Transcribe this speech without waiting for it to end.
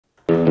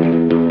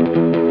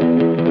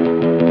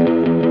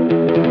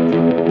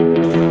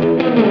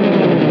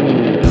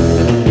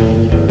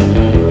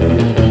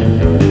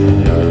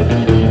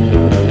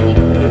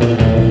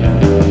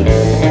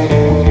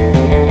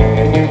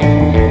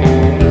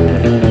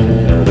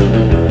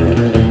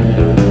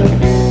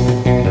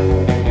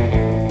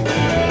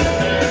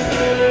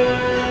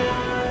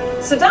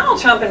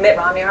Trump and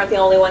Mitt Romney aren't the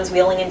only ones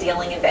wheeling and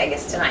dealing in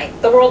Vegas tonight.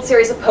 The World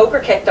Series of Poker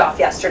kicked off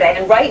yesterday,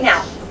 and right now,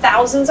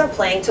 thousands are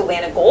playing to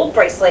win a gold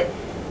bracelet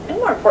and,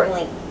 more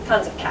importantly,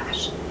 tons of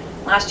cash.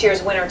 Last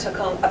year's winner took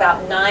home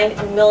about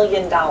 $9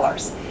 million.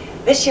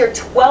 This year,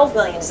 $12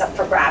 million is up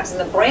for grabs in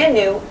the brand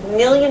new $1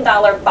 million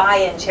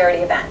buy-in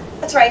charity event.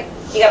 That's right,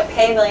 you got to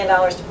pay $1 million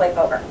to play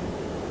poker.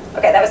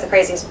 Okay, that was the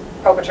craziest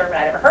poker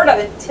tournament I'd ever heard of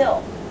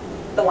until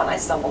the one I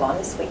stumbled on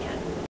this weekend.